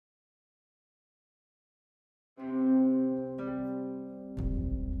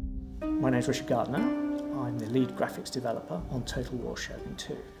My name is Gardner. I'm the lead graphics developer on Total War Shogun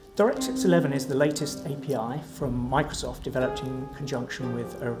 2. DirectX 11 is the latest API from Microsoft, developed in conjunction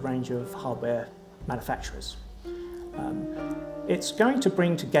with a range of hardware manufacturers. It's going to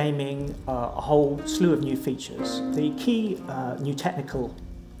bring to gaming a whole slew of new features. The key new technical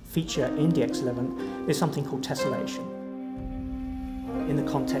feature in DX11 is something called tessellation. In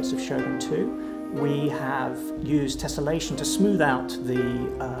the context of Shogun 2, we have used tessellation to smooth out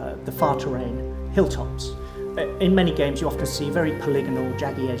the far terrain hilltops. In many games you often see very polygonal,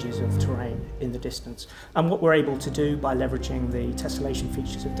 jaggy edges of terrain in the distance. And what we're able to do by leveraging the tessellation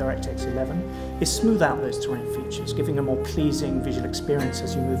features of DirectX 11 is smooth out those terrain features, giving a more pleasing visual experience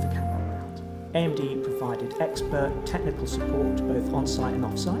as you move the camera around. AMD provided expert technical support both on-site and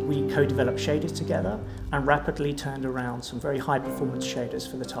off-site. We co-developed shaders together and rapidly turned around some very high-performance shaders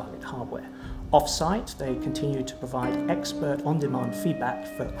for the target hardware. Off-site, they continued to provide expert on-demand feedback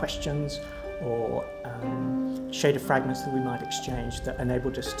for questions or shader fragments that we might exchange that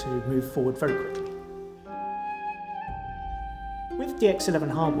enabled us to move forward very quickly. With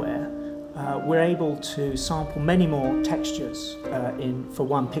DX11 hardware, we're able to sample many more textures for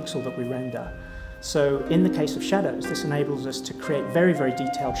one pixel that we render. So in the case of shadows, this enables us to create very, very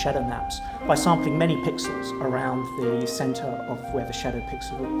detailed shadow maps by sampling many pixels around the center of where the shadow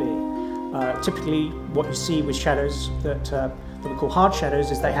pixel would be. Typically, what you see with shadows that we call hard shadows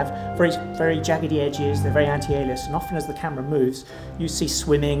is they have very, very jaggedy edges, they're very anti-alias, and often as the camera moves, you see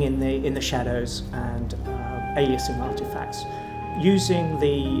swimming in the shadows and aliasing artifacts. Using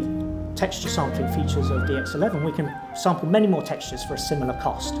the texture sampling features of DX11, we can sample many more textures for a similar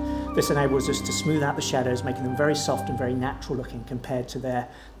cost. This enables us to smooth out the shadows, making them very soft and very natural looking compared to their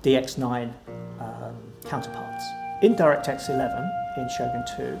DX9 counterparts. In DirectX 11, in Shogun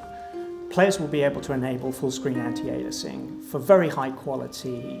 2, players will be able to enable full-screen anti-aliasing for very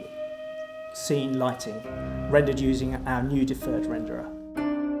high-quality scene lighting, rendered using our new deferred renderer.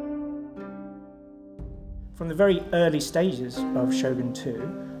 From the very early stages of Shogun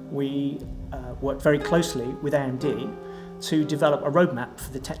 2, we worked very closely with AMD to develop a roadmap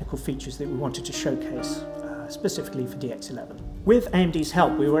for the technical features that we wanted to showcase, specifically for DX11. With AMD's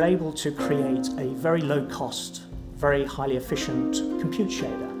help, we were able to create a very low-cost, very highly efficient compute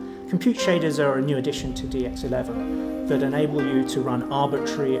shader. Compute shaders are a new addition to DX11 that enable you to run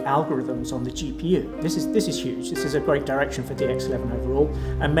arbitrary algorithms on the GPU. This is huge. This is a great direction for DX11 overall,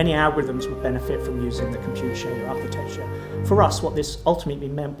 and many algorithms would benefit from using the compute shader architecture. For us, what this ultimately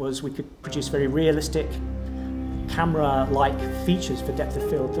meant was we could produce very realistic, camera-like features for depth of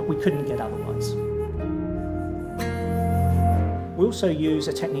field that we couldn't get otherwise. We also use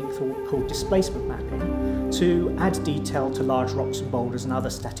a technique called displacement mapping to add detail to large rocks and boulders and other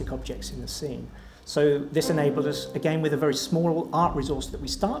static objects in the scene. So this enabled us, again with a very small art resource that we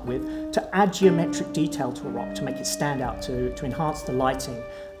start with, to add geometric detail to a rock to make it stand out, to enhance the lighting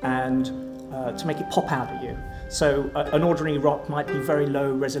and to make it pop out at you. So an ordinary rock might be very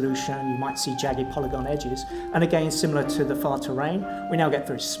low resolution, you might see jagged polygon edges, and again similar to the far terrain, we now get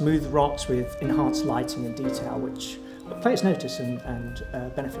very smooth rocks with enhanced lighting and detail which players notice and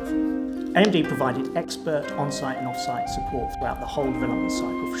benefit from. AMD provided expert on-site and off-site support throughout the whole development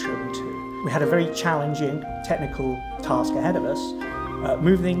cycle for Shogun 2. We had a very challenging technical task ahead of us.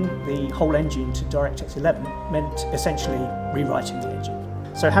 Moving the whole engine to DirectX 11 meant essentially rewriting the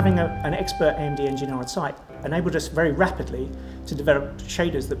engine. So having an expert AMD engineer on site enabled us very rapidly to develop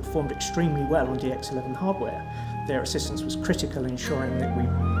shaders that performed extremely well on DX11 hardware. Their assistance was critical in ensuring that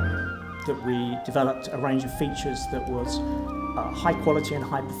we developed a range of features that was high quality and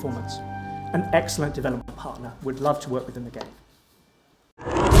high performance. An excellent development partner. Would love to work with in the game.